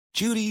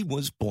Judy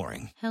was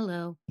boring.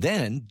 Hello.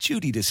 Then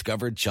Judy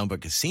discovered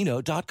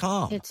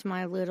ChumbaCasino.com. It's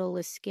my little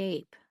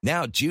escape.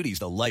 Now Judy's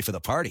the life of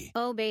the party.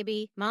 Oh,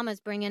 baby, mama's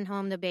bringing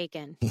home the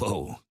bacon.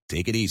 Whoa,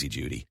 take it easy,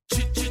 Judy.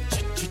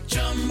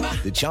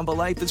 The Chumba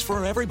life is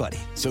for everybody.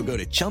 So go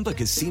to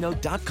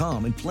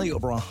ChumbaCasino.com and play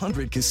over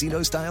 100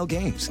 casino-style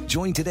games.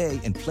 Join today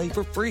and play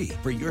for free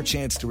for your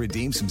chance to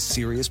redeem some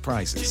serious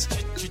prizes.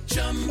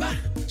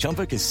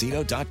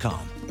 ChumbaCasino.com.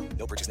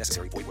 No purchase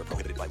necessary. Void where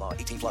prohibited by law.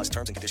 18 plus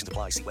terms and conditions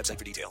apply. See website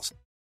for details.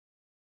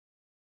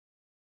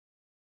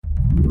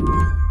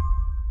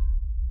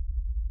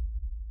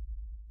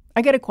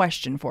 I got a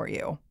question for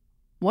you.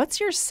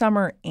 What's your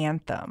summer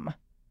anthem?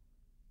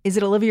 Is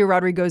it Olivia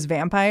Rodrigo's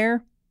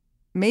Vampire?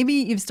 Maybe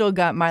you've still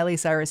got Miley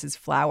Cyrus's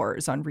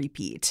Flowers on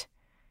repeat.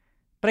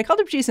 But I called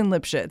up Jason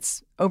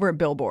Lipschitz over at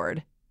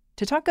Billboard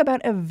to talk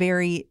about a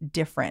very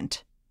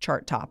different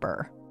chart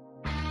topper.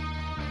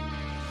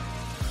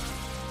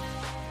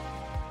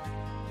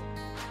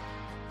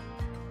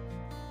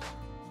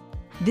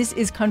 This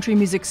is country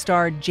music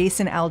star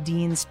Jason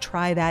Aldean's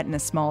Try That in a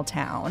Small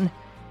Town.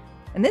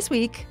 And this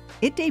week,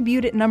 it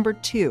debuted at number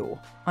 2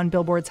 on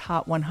Billboard's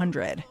Hot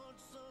 100.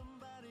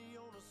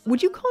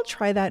 Would you call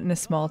Try That in a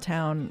Small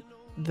Town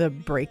the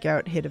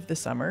breakout hit of the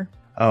summer?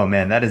 Oh,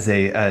 man, that is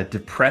a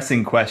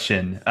depressing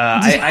question.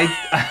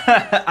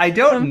 I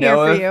don't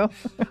know.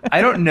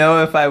 I don't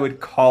know if I would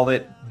call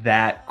it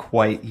that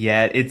quite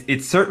yet.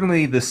 It's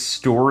certainly the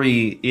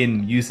story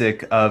in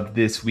music of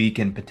this week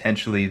and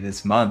potentially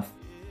this month.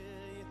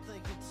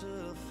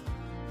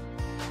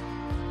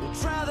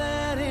 Try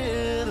that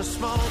in a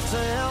small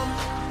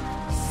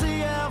town. See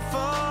how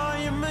far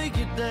you make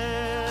it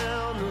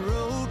down the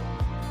road.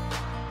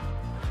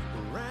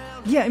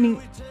 Yeah, I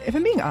mean, if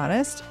I'm being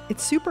honest,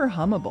 it's super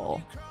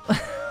hummable.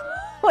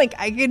 Like,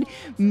 I could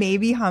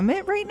maybe hum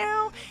it right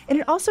now. And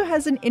it also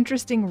has an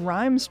interesting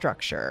rhyme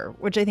structure,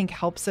 which I think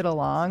helps it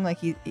along. Like,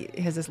 he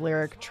has this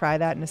lyric, try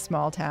that in a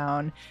small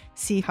town,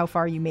 see how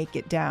far you make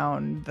it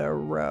down the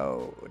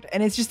road.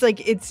 And it's just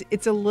like,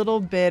 it's a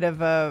little bit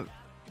of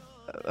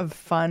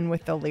fun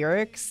with the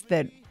lyrics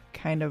that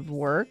kind of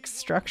works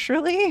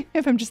structurally,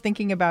 if I'm just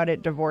thinking about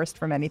it divorced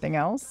from anything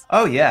else.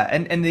 Oh, yeah.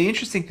 And the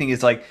interesting thing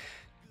is, like,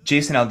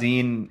 Jason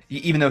Aldean,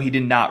 even though he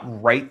did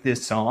not write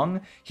this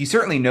song, he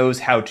certainly knows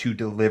how to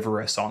deliver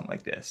a song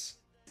like this.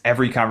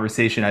 Every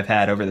conversation I've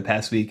had over the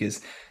past week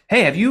is,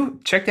 hey, have you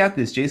checked out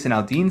this Jason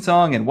Aldean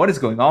song? And what is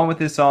going on with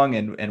this song?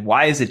 And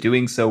why is it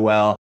doing so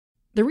well?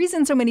 The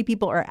reason so many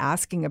people are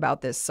asking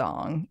about this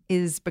song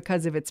is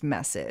because of its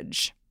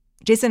message.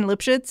 Jason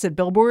Lipschitz at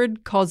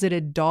Billboard calls it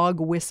a dog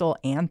whistle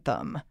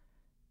anthem.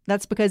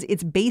 That's because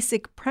its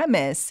basic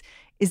premise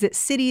is that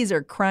cities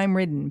are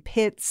crime-ridden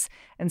pits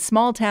and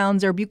small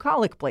towns are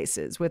bucolic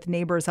places with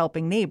neighbors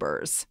helping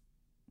neighbors.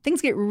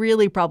 Things get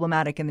really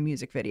problematic in the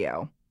music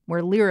video,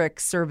 where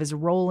lyrics serve as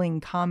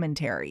rolling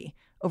commentary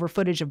over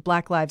footage of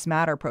Black Lives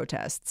Matter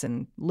protests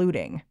and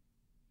looting.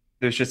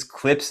 There's just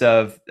clips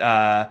of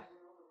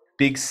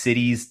big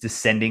cities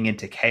descending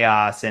into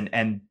chaos,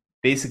 and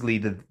basically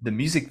the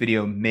music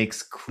video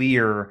makes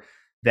clear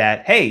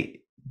that, hey,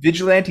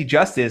 vigilante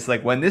justice,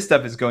 like when this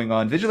stuff is going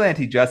on,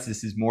 vigilante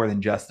justice is more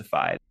than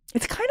justified.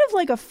 It's kind of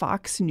like a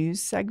Fox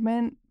News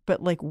segment,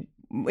 but like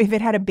if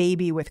it had a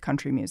baby with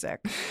country music.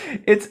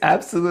 It's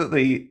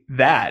absolutely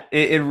that.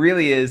 It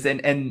really is.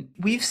 And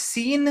we've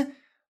seen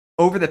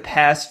over the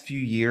past few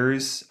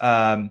years,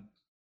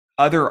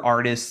 other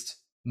artists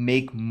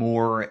make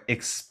more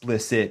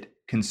explicit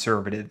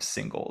conservative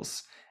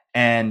singles.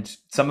 And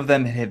some of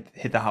them have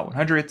hit the Hot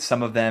 100.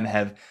 Some of them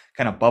have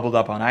kind of bubbled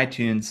up on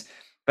iTunes.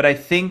 But I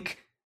think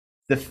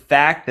the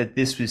fact that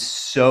this was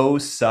so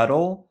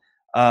subtle,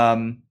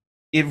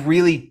 it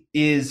really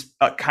is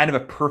a kind of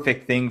a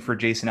perfect thing for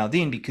Jason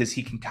Aldean, because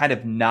he can kind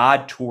of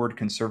nod toward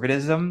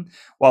conservatism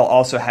while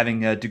also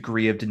having a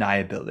degree of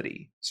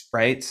deniability,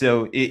 right?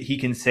 So he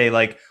can say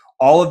like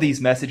all of these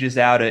messages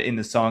out in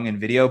the song and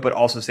video, but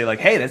also say like,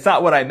 hey, that's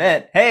not what I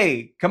meant.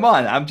 Hey, come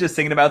on, I'm just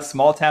singing about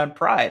small town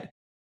pride.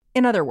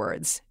 In other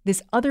words,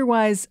 this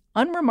otherwise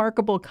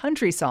unremarkable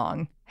country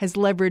song has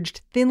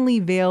leveraged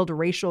thinly veiled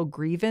racial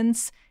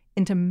grievance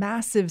into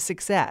massive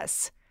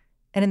success.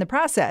 And in the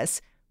process,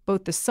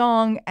 both the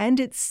song and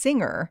its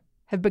singer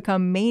have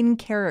become main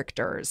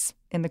characters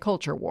in the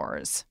culture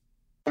wars.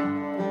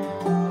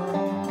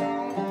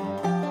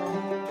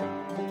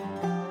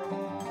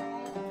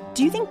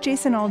 Do you think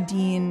Jason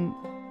Aldean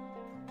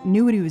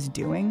knew what he was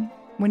doing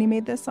when he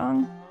made this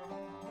song?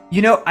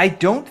 You know, I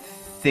don't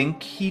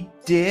think he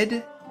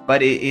did,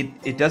 but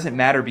it doesn't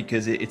matter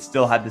because it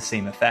still had the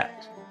same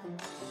effect.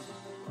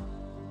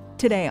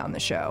 Today on the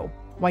show,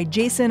 why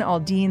Jason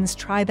Aldean's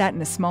Try That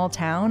in a Small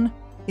Town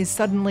is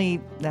suddenly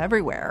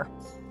everywhere.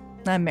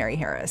 I'm Mary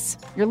Harris.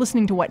 You're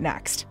listening to What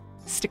Next?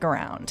 Stick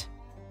around.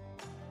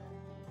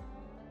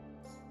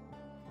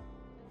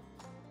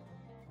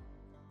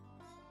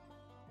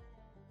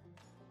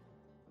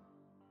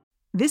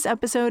 This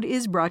episode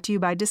is brought to you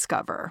by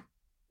Discover.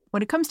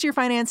 When it comes to your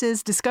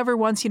finances, Discover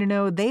wants you to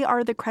know they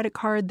are the credit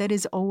card that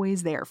is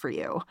always there for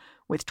you.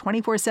 With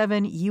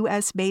 24/7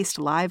 U.S.-based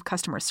live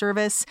customer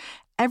service,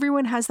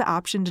 everyone has the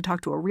option to talk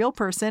to a real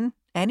person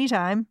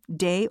anytime,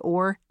 day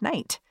or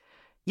night.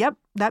 Yep,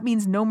 that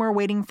means no more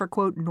waiting for,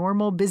 quote,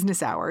 normal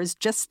business hours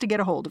just to get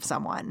a hold of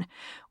someone.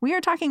 We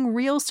are talking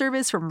real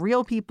service from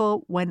real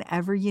people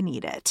whenever you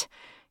need it.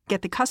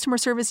 Get the customer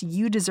service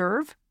you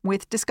deserve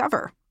with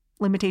Discover.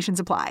 Limitations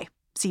apply.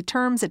 See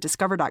terms at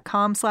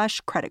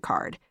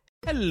discover.com/creditcard.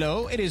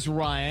 Hello, it is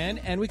Ryan,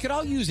 and we could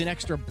all use an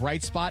extra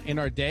bright spot in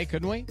our day,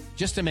 couldn't we?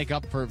 Just to make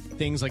up for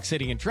things like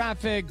sitting in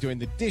traffic, doing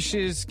the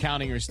dishes,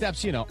 counting your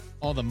steps,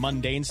 all the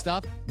mundane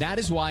stuff. That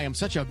is why I'm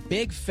such a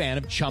big fan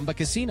of Chumba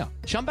Casino.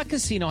 Chumba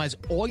Casino has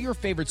all your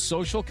favorite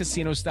social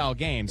casino-style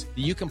games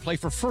that you can play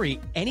for free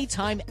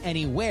anytime,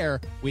 anywhere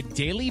with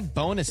daily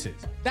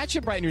bonuses. That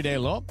should brighten your day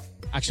a little.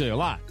 Actually, a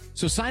lot.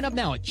 So sign up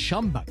now at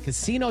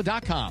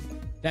ChumbaCasino.com.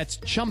 That's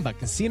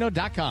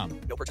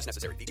ChumbaCasino.com. No purchase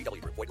necessary.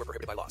 VGW Group. Void where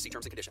prohibited by law. See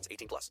terms and conditions.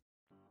 18+.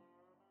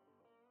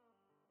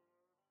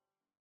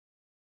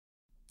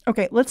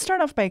 Okay, let's start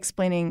off by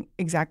explaining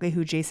exactly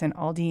who Jason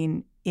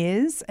Aldean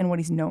is and what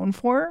he's known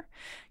for.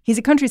 He's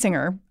a country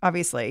singer,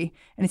 obviously,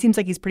 and it seems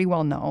like he's pretty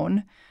well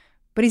known,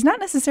 but he's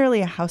not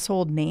necessarily a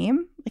household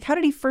name. Like, how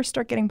did he first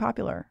start getting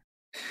popular?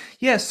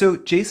 Yeah, so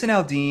Jason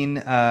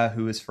Aldean,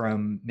 who is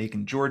from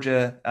Macon,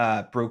 Georgia,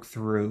 broke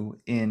through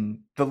in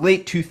the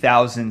late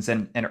 2000s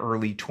and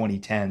early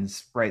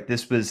 2010s, right?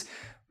 This was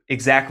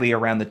exactly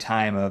around the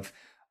time of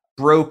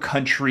bro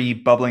country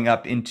bubbling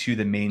up into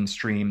the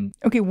mainstream.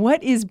 Okay,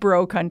 what is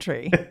bro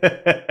country?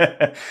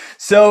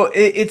 So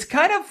it's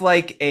kind of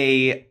like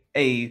a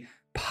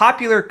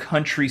popular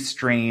country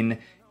strain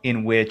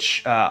in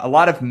which a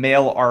lot of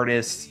male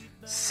artists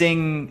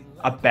sing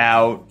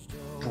about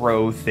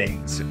bro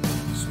things.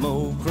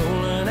 Smoke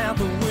rolling out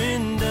the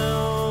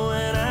window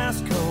and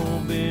ice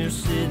cold beer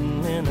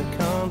sitting in a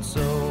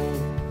console.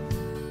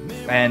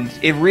 And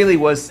it really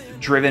was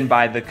driven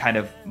by the kind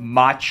of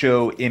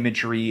macho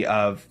imagery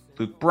of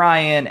Luke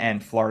Bryan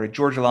and Florida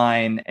Georgia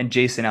Line and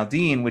Jason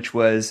Aldean, which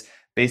was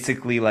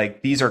basically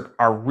like these are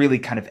really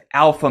kind of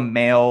alpha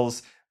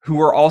males who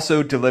are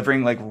also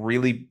delivering like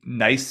really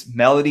nice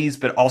melodies,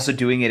 but also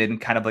doing it in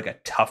kind of like a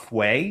tough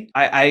way.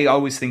 I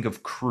always think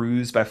of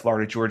Cruise by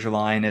Florida Georgia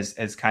Line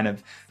as kind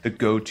of the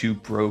go-to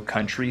bro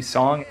country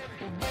song.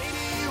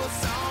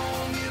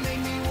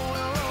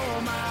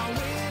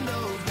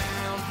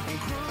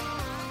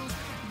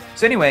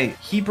 So anyway,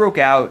 he broke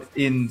out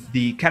in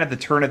the kind of the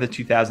turn of the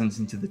 2000s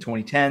into the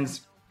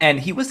 2010s, and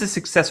he was a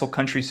successful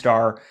country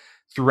star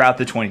throughout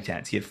the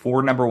 2010s. He had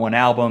 4 number 1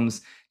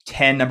 albums,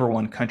 10 number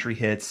 1 country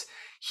hits.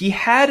 He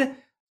had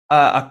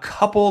a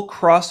couple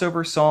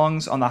crossover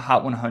songs on the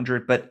Hot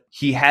 100, but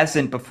he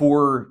hasn't,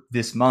 before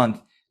this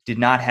month, did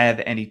not have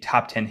any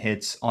top 10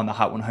 hits on the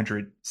Hot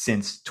 100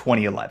 since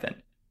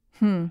 2011.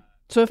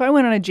 So if I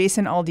went on a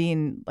Jason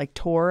Aldean like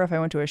tour, if I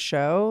went to a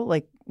show,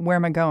 like where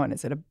am I going?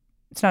 It's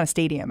not a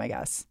stadium, I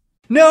guess.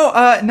 No,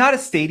 not a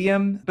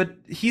stadium, but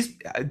he's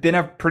been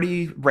a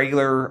pretty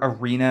regular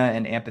arena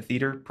and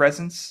amphitheater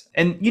presence.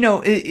 And,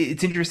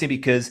 it's interesting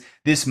because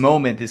this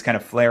moment, this kind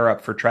of flare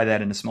up for Try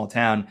That in a Small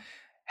Town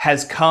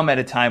has come at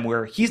a time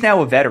where he's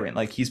now a veteran.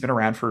 Like he's been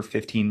around for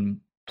 15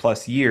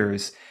 plus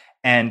years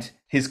and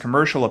his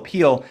commercial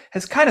appeal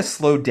has kind of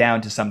slowed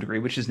down to some degree,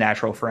 which is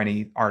natural for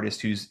any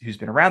artist who's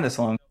been around this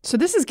long. So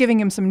this is giving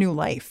him some new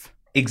life.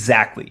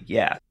 Exactly.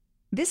 Yeah.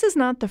 This is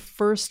not the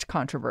first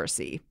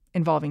controversy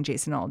involving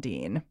Jason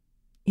Aldean.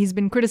 He's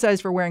been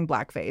criticized for wearing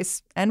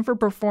blackface and for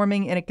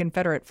performing in a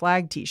Confederate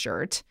flag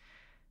t-shirt.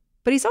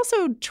 But he's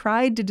also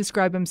tried to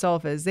describe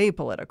himself as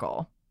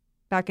apolitical.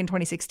 Back in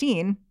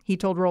 2016, he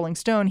told Rolling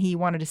Stone he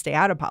wanted to stay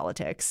out of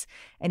politics,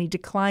 and he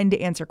declined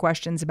to answer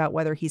questions about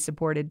whether he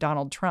supported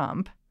Donald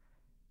Trump.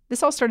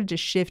 This all started to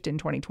shift in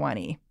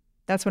 2020.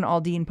 That's when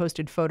Aldean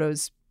posted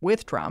photos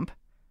with Trump.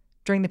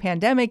 During the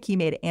pandemic, he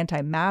made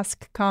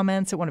anti-mask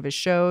comments at one of his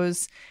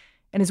shows.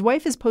 And his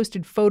wife has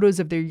posted photos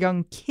of their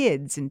young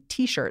kids in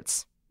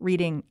T-shirts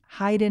reading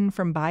 "Hidin'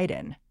 from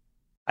Biden."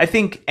 I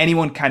think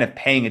anyone kind of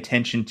paying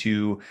attention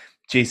to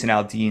Jason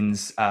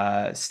Aldean's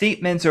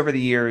statements over the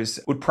years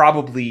would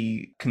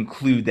probably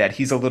conclude that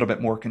he's a little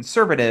bit more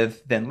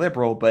conservative than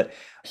liberal, but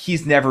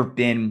he's never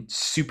been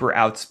super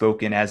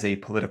outspoken as a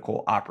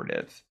political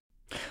operative.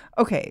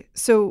 Okay,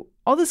 so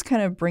all this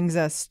kind of brings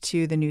us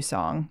to the new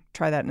song,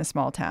 Try That in a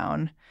Small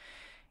Town.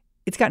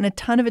 It's gotten a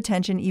ton of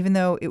attention, even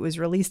though it was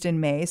released in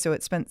May, so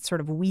it spent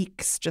sort of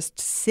weeks just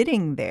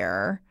sitting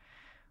there.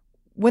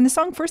 When the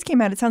song first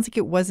came out, it sounds like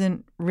it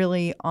wasn't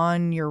really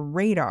on your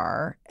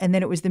radar, and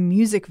then it was the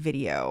music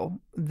video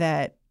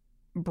that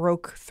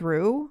broke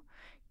through.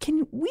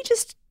 Can we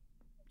just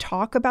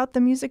talk about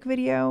the music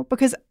video?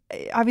 Because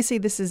obviously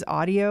this is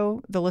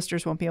audio. The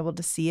listeners won't be able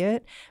to see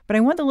it, but I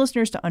want the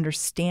listeners to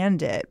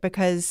understand it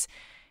because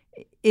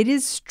it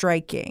is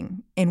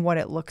striking in what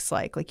it looks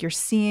like. Like you're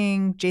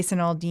seeing Jason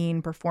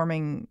Aldean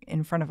performing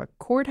in front of a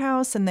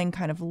courthouse, and then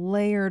kind of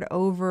layered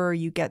over,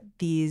 you get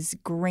these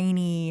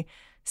grainy,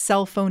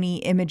 cell phony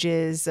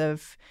images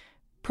of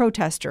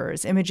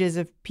protesters, images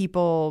of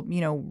people,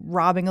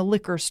 robbing a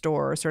liquor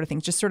store, sort of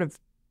things, just sort of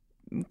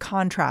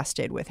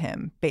contrasted with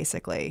him,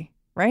 basically,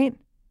 right?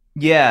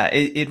 Yeah,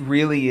 it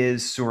really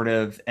is sort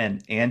of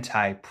an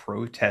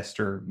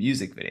anti-protester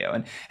music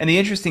video. And the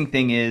interesting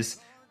thing is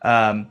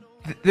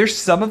there's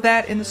some of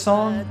that in the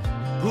song.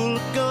 Pull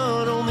a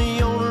gun on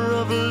the owner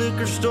of a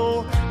liquor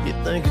store. You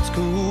think it's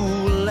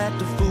cool,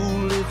 act a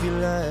fool if you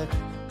like.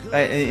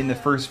 In the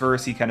first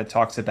verse, he kind of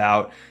talks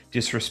about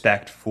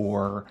disrespect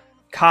for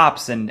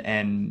cops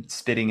and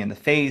spitting in the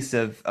face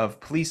of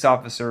police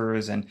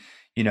officers, and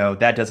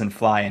that doesn't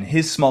fly in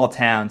his small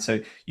town.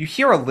 So you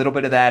hear a little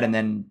bit of that, and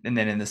then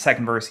in the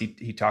second verse,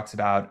 he talks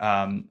about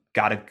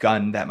got a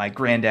gun that my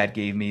granddad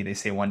gave me. They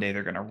say one day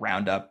they're going to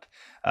round up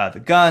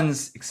the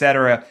guns,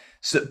 etc.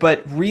 So,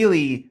 but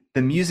really,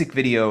 the music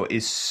video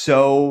is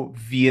so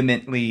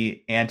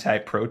vehemently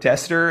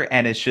anti-protester,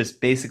 and it's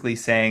just basically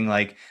saying,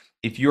 like,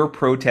 if you're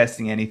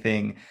protesting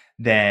anything,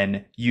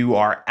 then you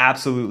are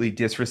absolutely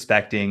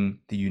disrespecting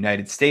the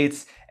United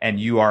States and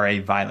you are a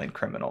violent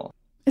criminal.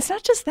 It's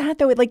not just that,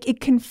 though. It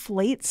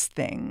conflates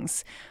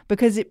things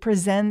because it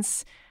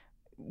presents,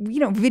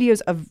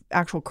 videos of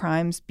actual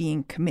crimes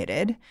being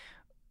committed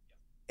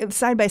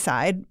side by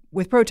side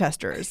with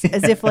protesters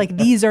as if like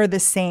these are the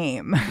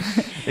same.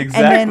 Exactly. And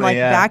then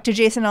back to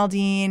Jason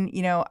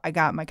Aldean, I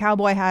got my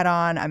cowboy hat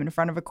on. I'm in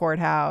front of a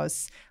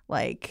courthouse,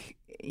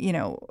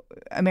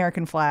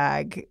 American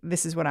flag.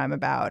 This is what I'm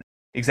about.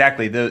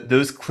 Exactly.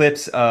 Those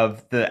clips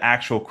of the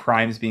actual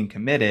crimes being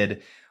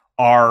committed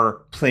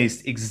are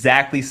placed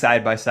exactly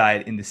side by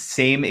side in the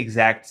same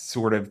exact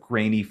sort of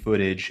grainy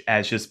footage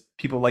as just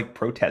people like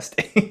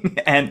protesting.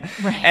 and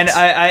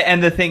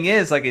the thing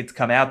is, like, it's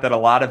come out that a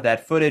lot of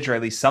that footage, or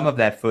at least some of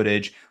that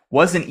footage,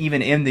 wasn't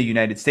even in the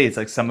United States.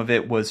 Like, some of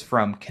it was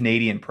from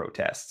Canadian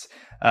protests.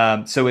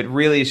 So it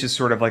really is just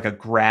sort of like a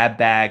grab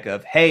bag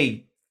of,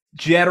 hey,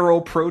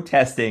 general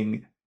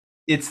protesting.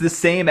 It's the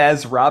same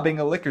as robbing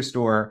a liquor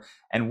store,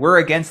 and we're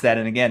against that.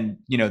 And again,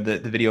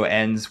 the video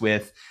ends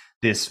with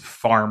this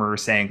farmer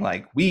saying,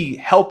 like, we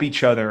help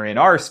each other in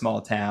our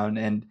small town.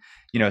 And,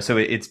 so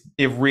it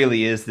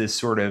really is this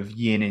sort of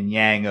yin and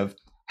yang of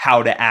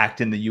how to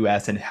act in the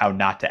US and how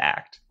not to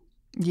act.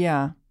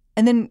 Yeah.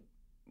 And then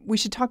we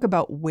should talk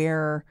about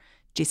where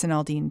Jason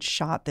Aldean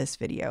shot this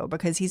video,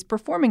 because he's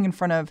performing in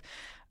front of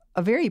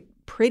a very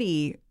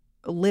pretty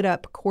lit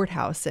up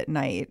courthouse at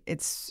night.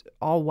 It's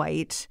all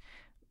white,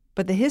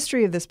 but the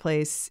history of this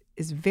place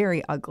is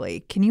very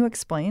ugly. Can you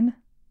explain?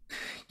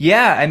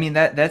 Yeah, I mean,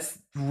 that's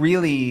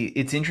really,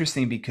 it's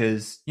interesting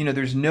because,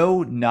 there's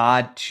no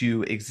nod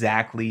to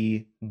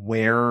exactly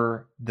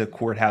where the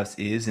courthouse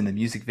is in the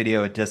music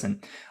video. It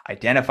doesn't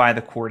identify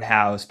the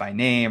courthouse by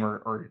name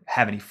or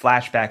have any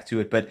flashback to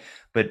it. But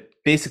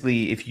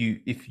basically, if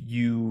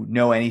you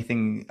know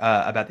anything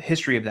about the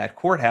history of that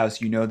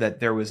courthouse, you know that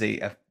there was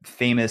a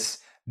famous,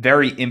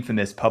 very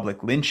infamous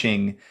public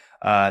lynching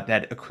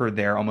that occurred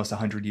there almost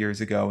 100 years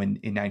ago in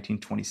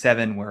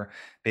 1927, where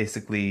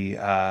basically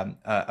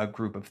a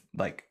group of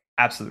like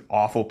absolute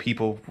awful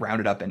people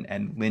rounded up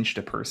and lynched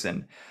a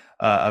person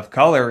of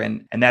color.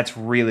 And that's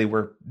really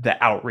where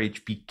the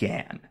outrage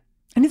began.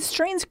 And it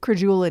strains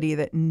credulity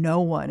that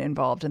no one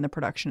involved in the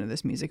production of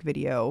this music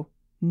video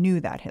knew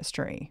that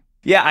history.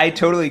 Yeah, I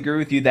totally agree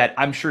with you that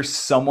I'm sure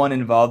someone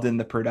involved in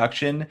the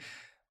production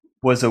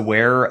was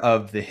aware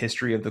of the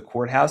history of the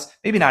courthouse.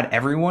 Maybe not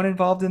everyone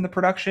involved in the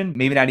production.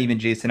 Maybe not even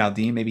Jason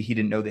Aldean. Maybe he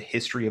didn't know the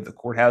history of the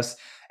courthouse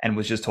and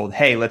was just told,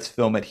 hey, let's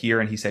film it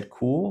here. And he said,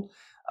 cool.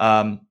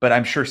 But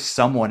I'm sure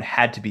someone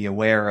had to be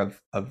aware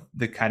of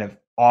the kind of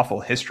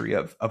awful history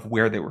of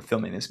where they were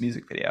filming this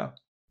music video.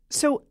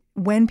 So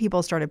when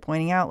people started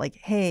pointing out, like,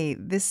 hey,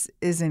 this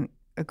isn't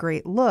a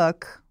great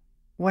look,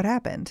 what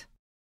happened?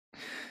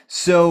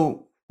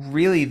 So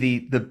really,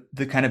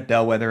 the kind of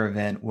bellwether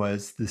event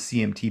was the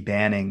CMT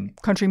banning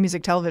country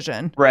music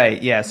television.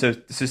 Right. Yeah. So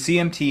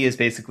CMT is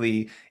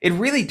basically, it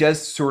really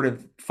does sort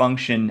of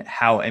function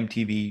how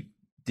MTV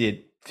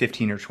did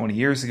 15 or 20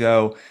 years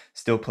ago,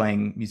 still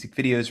playing music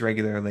videos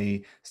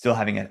regularly, still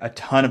having a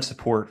ton of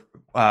support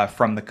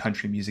from the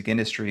country music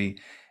industry.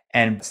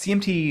 And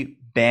CMT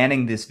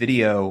banning this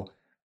video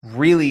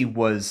really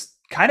was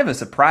kind of a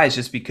surprise,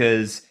 just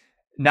because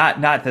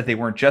not that they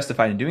weren't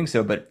justified in doing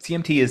so, but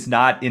CMT is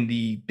not in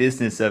the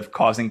business of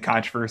causing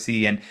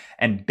controversy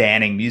and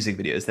banning music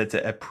videos. That's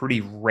a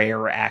pretty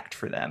rare act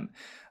for them.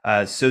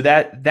 So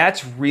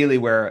that's really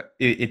where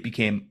it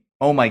became,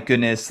 oh my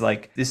goodness,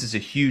 like this is a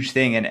huge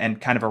thing, and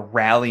kind of a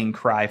rallying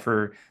cry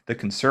for the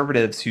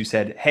conservatives who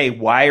said, hey,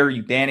 why are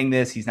you banning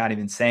this? He's not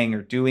even saying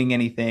or doing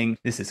anything.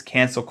 This is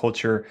cancel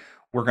culture.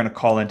 We're going to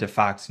call into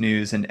Fox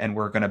News and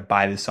we're going to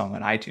buy this song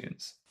on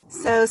iTunes.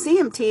 So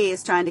CMT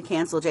is trying to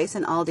cancel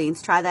Jason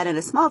Aldean's Try That in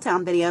a Small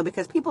Town video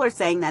because people are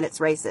saying that it's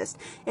racist.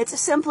 It's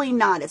simply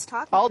not. It's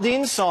talking.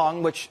 Aldean's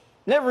song, which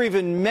never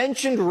even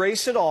mentioned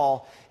race at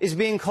all, is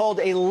being called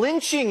a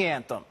lynching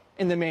anthem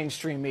in the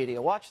mainstream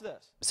media. Watch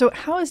this. So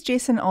how has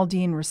Jason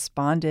Aldean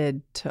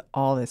responded to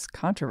all this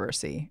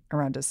controversy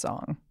around his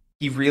song?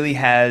 he really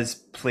has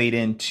played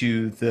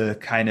into the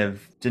kind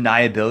of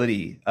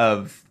deniability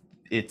of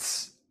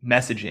its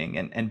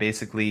messaging and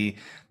basically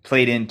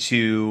played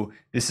into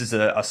this is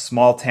a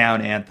small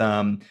town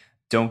anthem.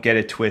 Don't get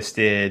it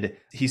twisted.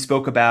 He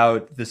spoke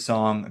about the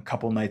song a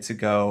couple nights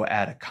ago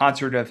at a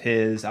concert of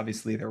his.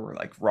 Obviously, there were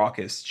like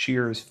raucous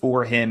cheers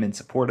for him in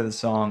support of the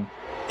song.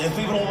 If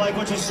people don't like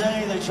what you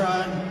say, they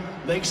try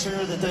and make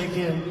sure that they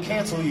can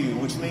cancel you,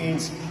 which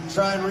means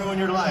try and ruin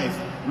your life,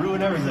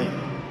 ruin everything.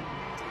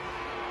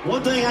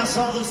 One thing I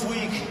saw this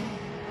week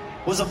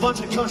was a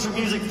bunch of country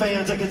music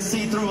fans that could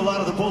see through a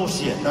lot of the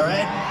bullshit, all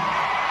right?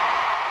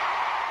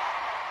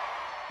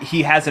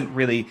 He hasn't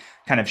really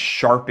kind of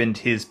sharpened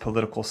his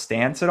political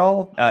stance at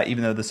all,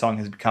 even though the song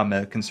has become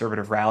a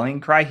conservative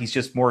rallying cry. He's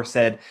just more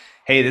said,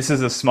 hey, this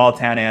is a small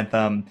town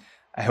anthem.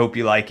 I hope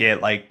you like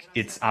it. Like,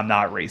 I'm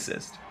not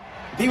racist.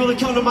 People that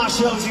come to my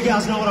shows, you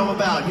guys know what I'm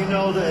about. You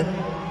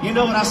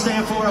know what I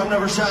stand for. I've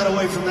never shied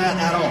away from that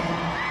at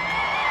all.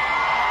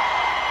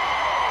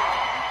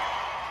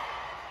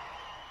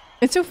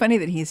 It's so funny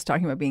that he's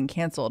talking about being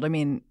canceled. I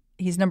mean,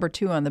 he's number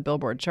 2 on the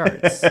Billboard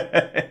charts.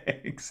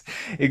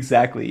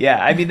 Exactly.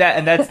 Yeah. I mean,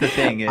 that's the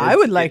thing. I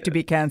would like to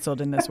be canceled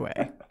in this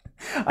way.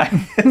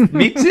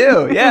 Me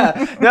too.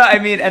 Yeah. No, I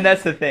mean, and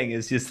that's the thing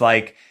is just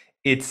like,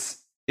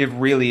 it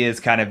really is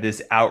kind of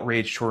this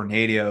outrage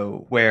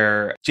tornado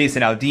where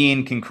Jason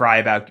Aldean can cry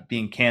about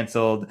being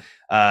canceled.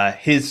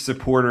 His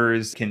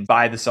supporters can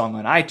buy the song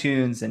on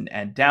iTunes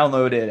and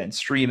download it and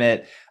stream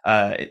it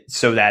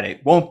so that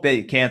it won't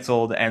be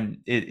canceled. And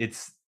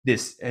it's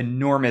this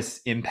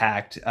enormous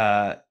impact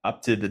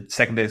up to the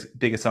second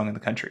biggest song in the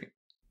country.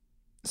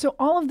 So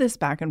all of this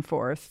back and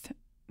forth,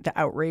 the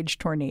outrage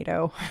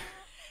tornado,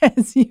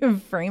 as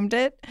you've framed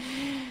it,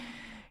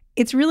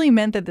 it's really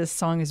meant that this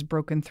song is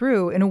broken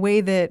through in a way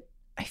that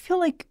I feel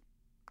like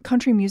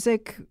country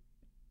music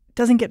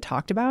doesn't get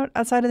talked about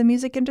outside of the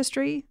music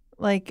industry.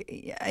 Like,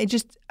 I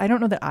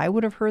don't know that I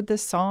would have heard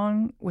this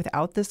song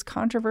without this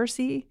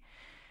controversy.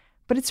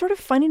 But it's sort of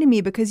funny to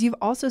me because you've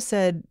also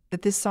said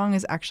that this song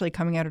is actually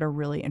coming out at a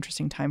really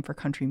interesting time for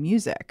country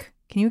music.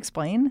 Can you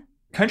explain?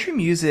 Country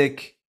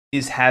music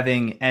is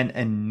having an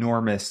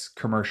enormous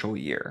commercial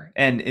year,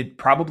 and it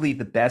probably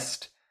the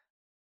best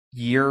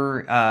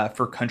year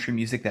for country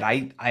music that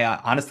I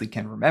honestly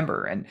can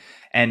remember.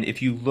 And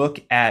if you look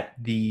at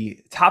the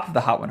top of the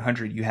Hot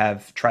 100, you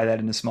have Try That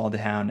in a Small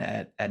Town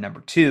at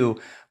number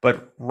 2,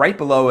 but right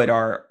below it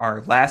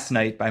are Last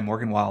Night by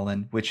Morgan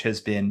Wallen, which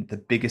has been the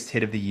biggest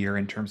hit of the year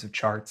in terms of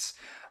charts.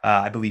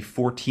 I believe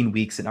 14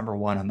 weeks at number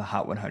 1 on the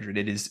Hot 100.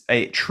 It is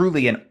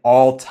truly an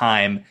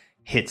all-time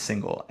hit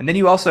single. And then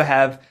you also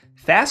have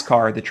Fast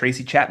Car, the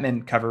Tracy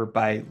Chapman cover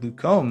by Luke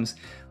Combs,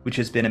 which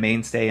has been a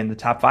mainstay in the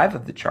top 5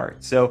 of the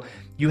chart. So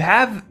you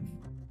have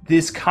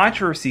this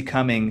controversy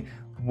coming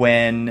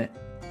when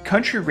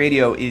country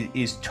radio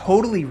is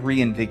totally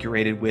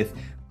reinvigorated with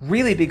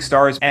really big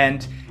stars.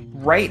 And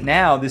right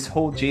now, this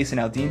whole Jason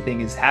Aldean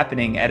thing is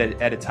happening at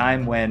a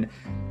time when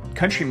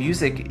country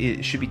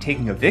music should be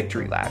taking a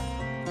victory lap.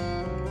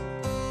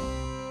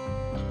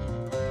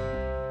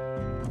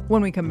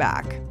 When we come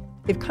back,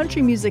 if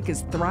country music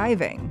is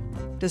thriving,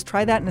 does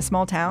Try That in a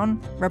Small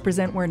Town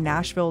represent where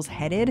Nashville's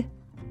headed?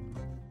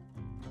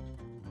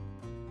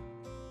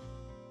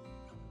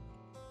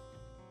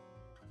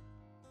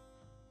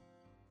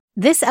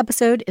 This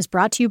episode is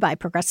brought to you by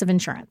Progressive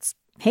Insurance.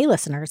 Hey,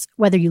 listeners,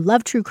 whether you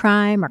love true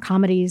crime or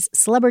comedies,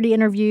 celebrity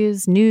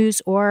interviews,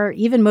 news, or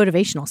even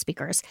motivational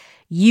speakers,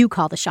 you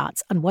call the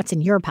shots on what's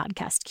in your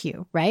podcast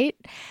queue, right?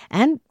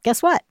 And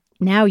guess what?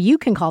 Now you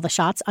can call the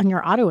shots on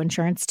your auto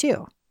insurance,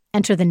 too.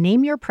 Enter the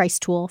Name Your Price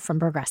tool from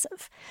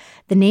Progressive.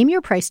 The Name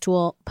Your Price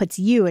tool puts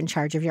you in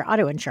charge of your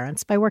auto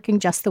insurance by working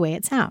just the way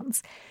it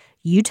sounds.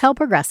 You tell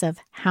Progressive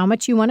how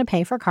much you want to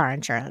pay for car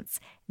insurance.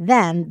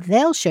 Then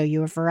they'll show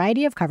you a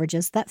variety of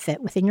coverages that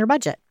fit within your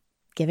budget,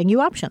 giving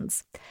you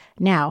options.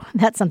 Now,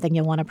 that's something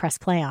you'll want to press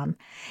play on.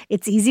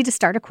 It's easy to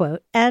start a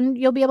quote, and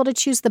you'll be able to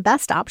choose the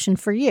best option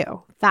for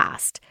you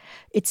fast.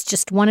 It's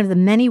just one of the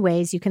many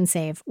ways you can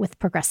save with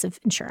Progressive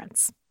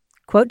Insurance.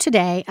 Quote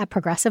today at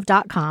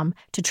Progressive.com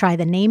to try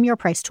the Name Your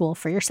Price tool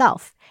for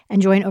yourself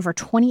and join over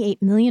 28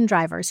 million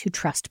drivers who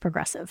trust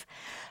Progressive.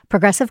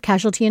 Progressive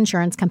Casualty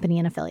Insurance Company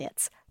and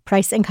Affiliates.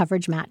 Price and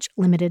coverage match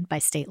limited by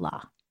state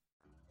law.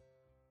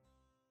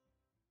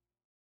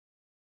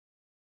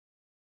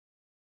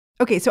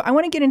 Okay, so I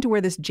want to get into where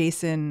this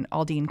Jason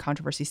Aldean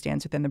controversy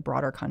stands within the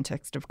broader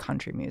context of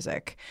country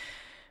music.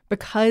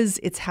 Because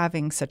it's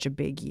having such a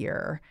big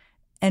year,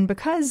 and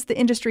because the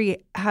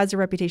industry has a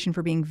reputation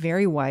for being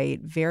very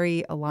white,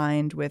 very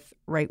aligned with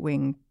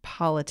right-wing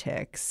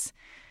politics.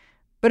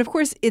 But of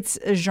course, it's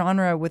a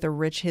genre with a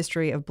rich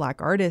history of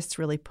Black artists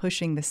really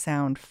pushing the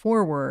sound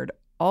forward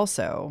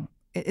also.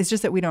 It's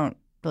just that we don't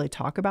really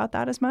talk about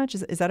that as much.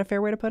 Is that a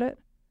fair way to put it?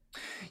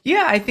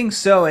 Yeah, I think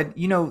so. And,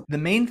 the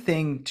main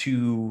thing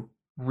to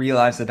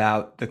realize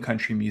about the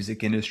country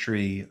music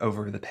industry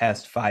over the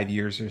past 5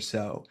 years or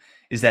so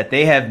is that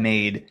they have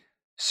made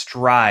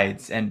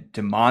strides and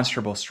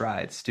demonstrable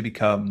strides to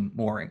become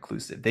more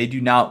inclusive. They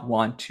do not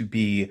want to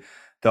be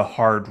the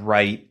hard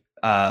right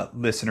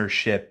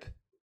listenership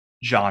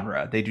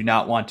genre. They do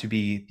not want to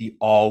be the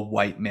all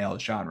white male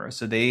genre.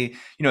 So they,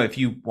 if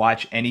you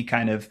watch any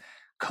kind of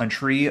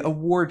country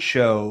award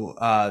show,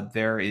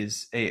 there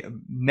is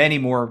many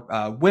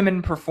more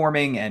women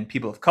performing and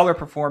people of color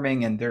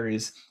performing, and there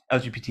is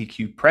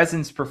LGBTQ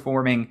presence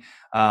performing.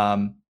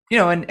 And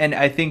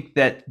I think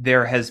that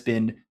there has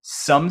been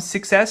some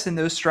success in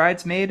those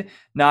strides made,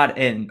 not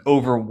an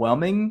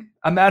overwhelming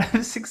amount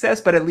of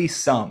success, but at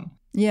least some.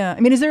 Yeah. I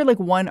mean, is there like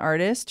one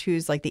artist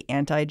who's like the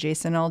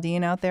anti-Jason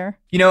Aldean out there?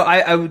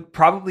 I would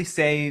probably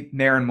say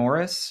Maren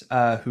Morris,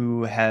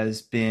 who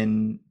has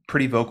been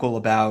pretty vocal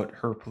about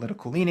her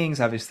political leanings.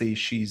 Obviously,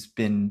 she's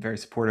been very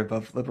supportive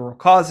of liberal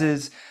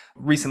causes.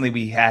 Recently,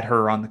 we had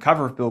her on the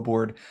cover of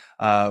Billboard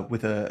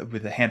with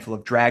a handful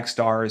of drag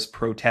stars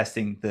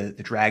protesting the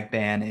drag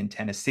ban in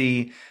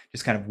Tennessee,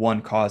 just kind of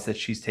one cause that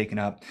she's taken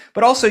up.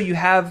 But also you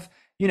have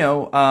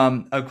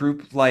a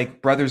group like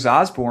Brothers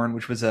Osborne,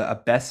 which was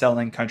a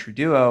best-selling country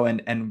duo,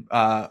 and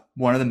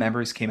one of the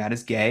members came out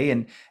as gay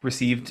and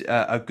received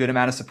a good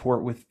amount of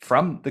support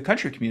from the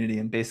country community,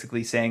 and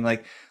basically saying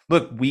like,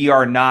 look, we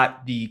are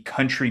not the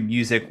country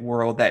music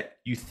world that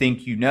you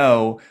think you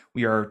know.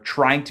 We are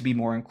trying to be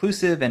more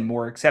inclusive and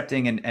more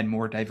accepting and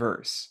more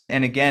diverse.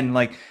 And again,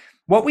 like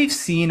what we've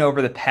seen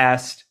over the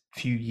past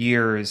few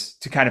years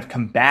to kind of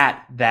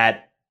combat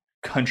that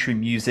country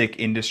music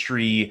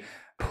industry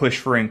push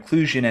for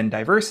inclusion and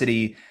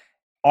diversity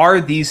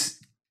are these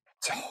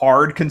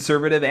hard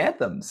conservative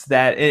anthems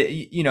that,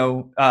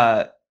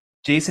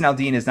 Jason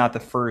Aldean is not the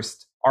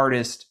first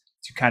artist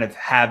to kind of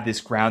have this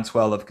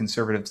groundswell of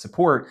conservative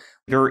support.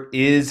 There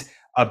is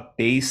a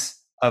base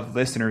of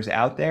listeners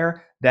out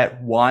there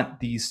that want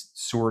these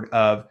sort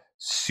of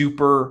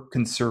super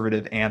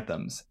conservative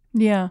anthems.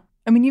 Yeah.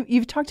 I mean,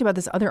 you've talked about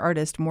this other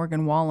artist,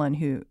 Morgan Wallen,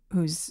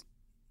 who's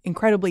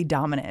incredibly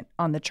dominant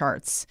on the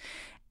charts,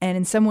 and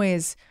in some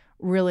ways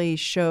really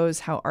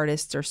shows how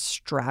artists are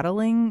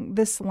straddling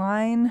this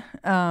line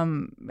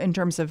in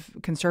terms of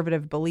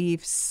conservative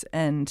beliefs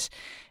and,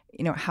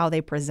 how they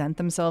present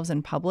themselves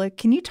in public.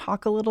 Can you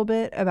talk a little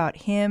bit about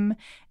him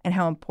and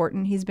how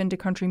important he's been to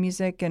country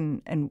music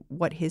and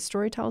what his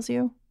story tells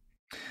you?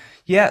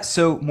 Yeah,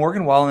 so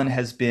Morgan Wallen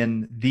has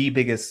been the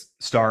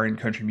biggest star in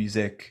country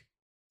music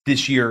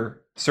this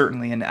year,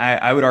 certainly, and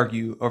I would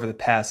argue over the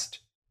past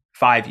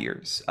 5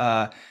 years.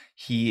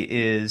 He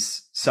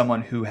is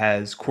someone who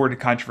has courted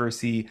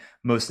controversy,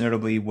 most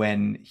notably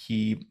when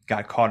he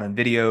got caught on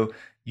video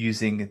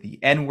using the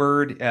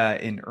N-word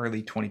in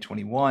early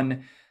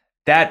 2021.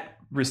 That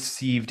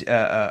received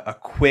a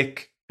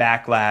quick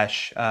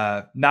backlash,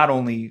 not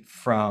only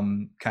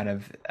from kind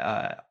of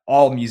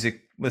all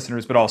music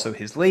listeners, but also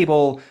his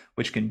label,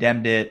 which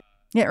condemned it.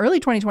 Yeah, early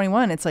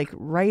 2021, it's like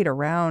right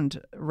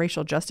around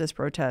racial justice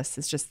protests.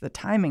 It's just the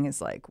timing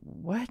is like,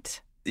 what?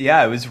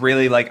 Yeah, it was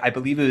really like, I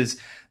believe it was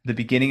the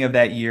beginning of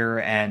that year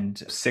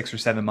and 6 or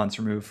 7 months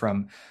removed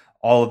from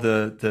all of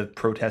the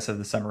protests of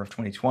the summer of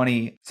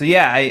 2020. So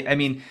yeah, I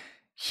mean,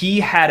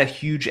 he had a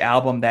huge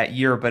album that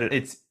year, but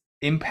its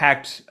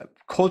impact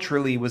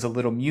culturally was a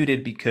little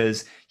muted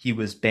because he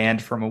was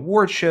banned from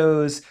award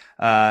shows.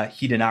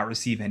 He did not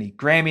receive any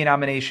Grammy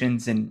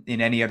nominations, and in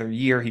any other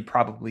year he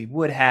probably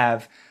would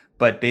have.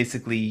 But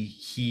basically,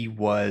 he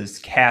was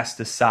cast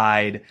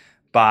aside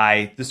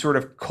by the sort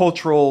of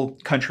cultural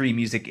country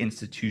music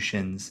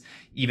institutions,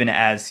 even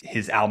as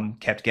his album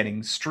kept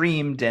getting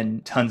streamed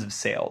and tons of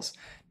sales.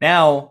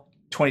 Now,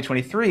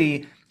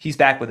 2023, he's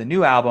back with a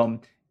new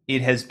album.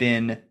 It has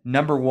been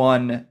number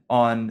one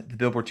on the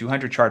Billboard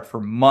 200 chart for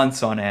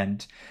months on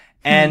end.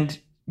 And,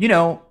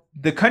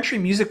 the country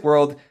music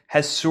world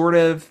has sort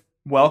of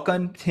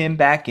welcomed him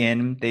back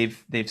in.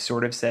 They've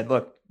sort of said,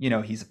 look,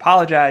 he's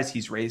apologized,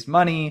 he's raised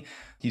money,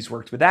 he's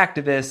worked with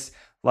activists.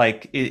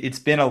 Like it's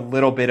been a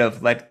little bit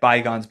of let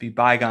bygones be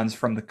bygones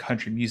from the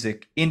country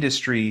music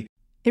industry.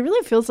 It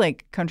really feels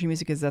like country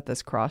music is at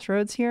this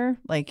crossroads here.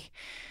 Like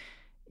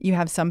you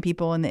have some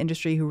people in the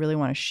industry who really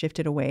want to shift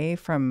it away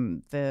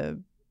from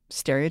the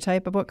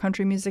stereotype of what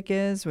country music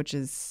is, which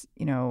is,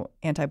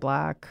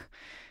 anti-Black,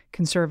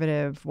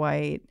 conservative,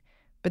 white.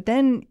 But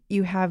then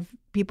you have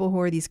people who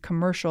are these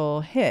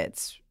commercial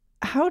hits.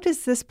 How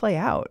does this play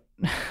out?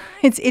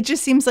 It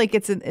just seems like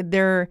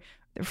they're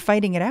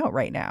fighting it out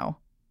right now.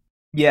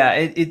 Yeah,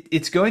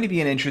 it's going to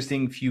be an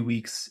interesting few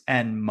weeks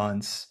and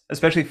months,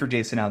 especially for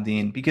Jason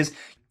Aldean, because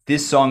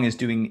this song is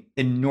doing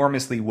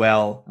enormously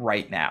well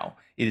right now.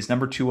 It is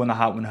number 2 on the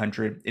Hot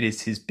 100. It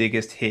is his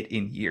biggest hit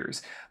in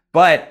years.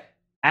 But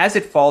as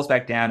it falls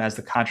back down, as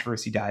the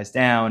controversy dies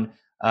down,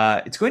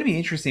 it's going to be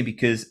interesting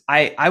because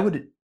I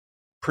would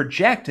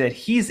project that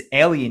he's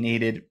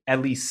alienated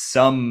at least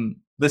some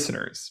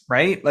listeners,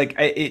 right? Like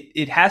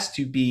it has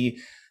to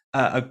be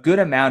a good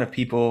amount of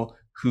people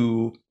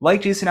who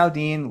like Jason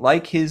Aldean,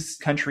 like his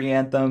country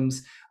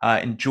anthems,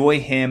 enjoy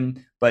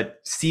him, but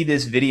see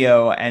this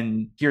video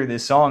and hear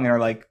this song and are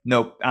like,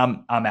 nope,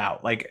 I'm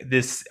out. Like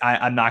this,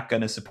 I'm not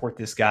going to support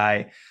this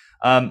guy.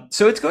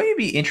 So it's going to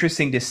be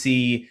interesting to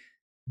see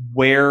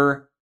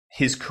where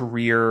his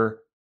career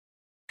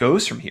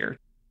goes from here.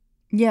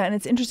 Yeah, and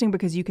it's interesting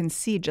because you can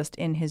see just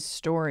in his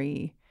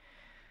story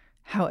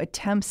how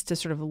attempts to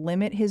sort of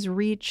limit his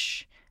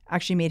reach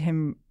actually made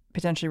him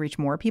potentially reach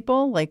more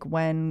people. Like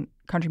when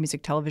Country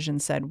Music Television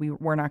said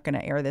we're not going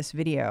to air this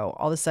video,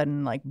 all of a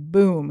sudden, like,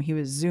 boom, he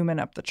was zooming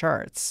up the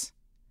charts.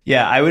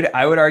 Yeah, I would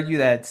argue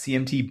that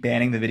CMT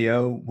banning the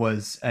video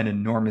was an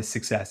enormous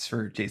success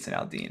for Jason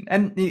Aldean.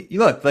 And you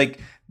look, like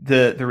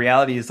the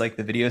reality is, like,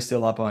 the video's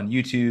still up on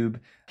YouTube.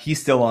 He's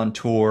still on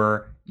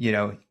tour. You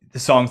know, the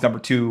song's number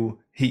 2.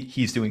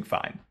 He's doing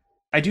fine.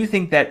 I do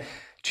think that,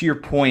 to your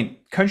point,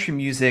 country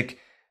music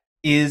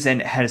is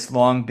and has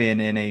long been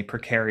in a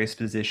precarious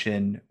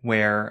position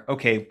where,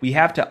 okay, we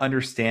have to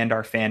understand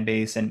our fan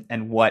base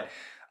and what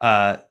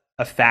a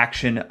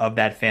faction of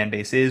that fan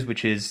base is,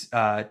 which is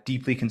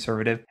deeply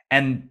conservative.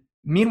 And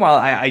meanwhile,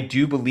 I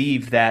do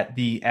believe that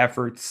the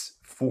efforts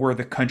for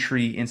the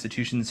country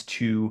institutions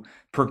to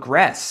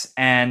progress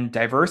and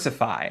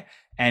diversify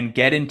and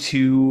get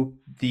into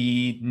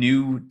the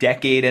new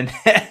decade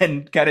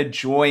and kind of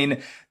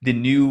join the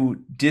new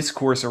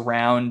discourse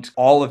around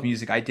all of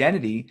music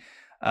identity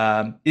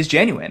is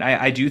genuine.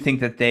 I do think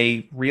that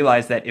they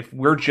realize that if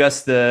we're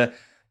just the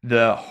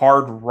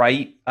hard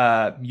right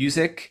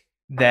music,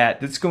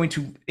 that's going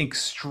to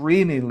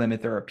extremely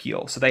limit their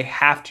appeal. So they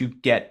have to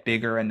get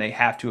bigger and they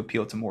have to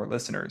appeal to more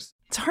listeners.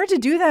 It's hard to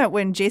do that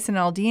when Jason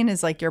Aldean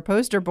is like your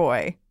poster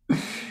boy.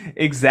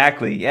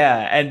 Exactly.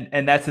 Yeah.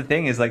 And that's the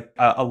thing is, like,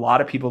 a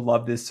lot of people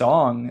love this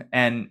song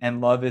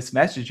and love its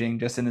messaging,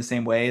 just in the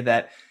same way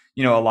that,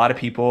 you know, a lot of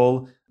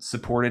people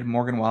supported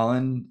Morgan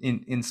Wallen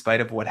in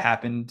spite of what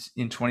happened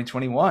in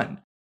 2021.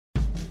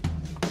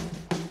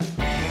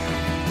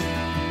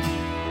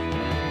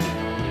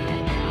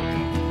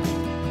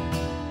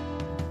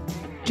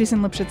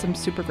 Jason Lipschitz, I'm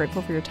super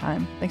grateful for your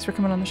time. Thanks for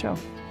coming on the show.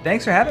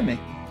 Thanks for having me.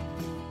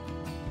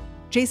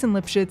 Jason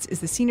Lipschitz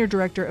is the Senior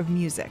Director of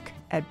Music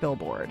at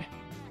Billboard.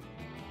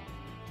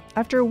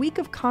 After a week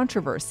of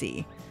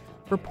controversy,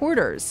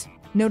 reporters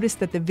noticed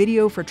that the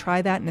video for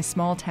Try That in a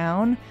Small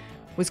Town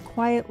was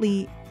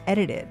quietly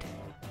edited.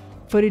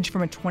 Footage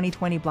from a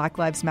 2020 Black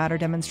Lives Matter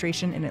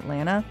demonstration in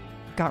Atlanta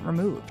got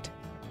removed.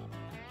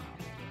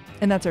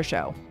 And that's our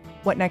show.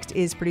 What Next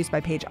is produced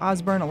by Paige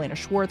Osborne, Elena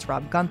Schwartz,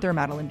 Rob Gunther,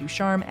 Madeline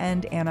Ducharme,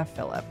 and Anna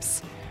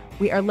Phillips.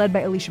 We are led by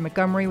Alicia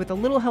Montgomery with a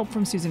little help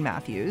from Susan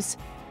Matthews.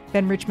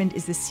 Ben Richmond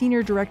is the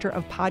Senior Director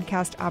of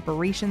Podcast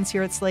Operations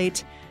here at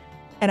Slate.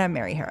 And I'm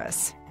Mary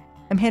Harris.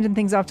 I'm handing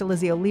things off to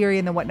Lizzie O'Leary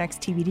and the What Next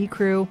TBD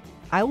crew.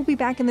 I will be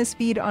back in this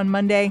feed on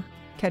Monday.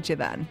 Catch you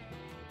then.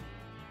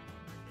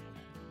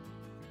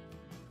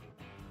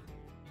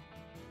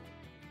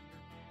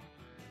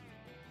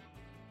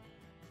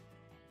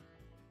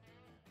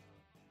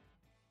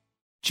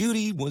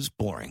 Judy was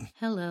boring.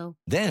 Hello.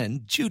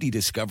 Then Judy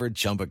discovered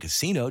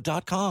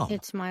ChumbaCasino.com.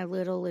 It's my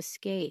little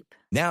escape.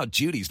 Now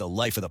Judy's the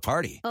life of the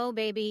party. Oh,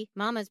 baby,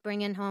 mama's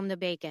bringing home the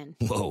bacon.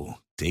 Whoa,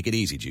 take it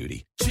easy,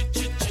 Judy.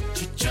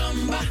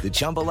 The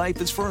Chumba life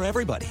is for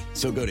everybody.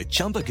 So go to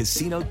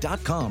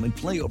ChumbaCasino.com and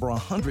play over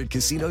 100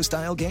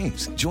 casino-style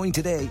games. Join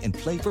today and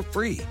play for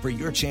free for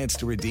your chance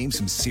to redeem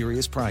some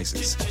serious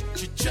prizes.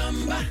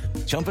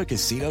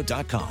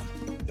 ChumbaCasino.com.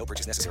 No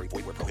purchase necessary.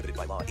 Void where prohibited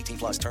by law.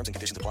 18+ terms and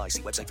conditions apply.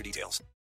 See website for details.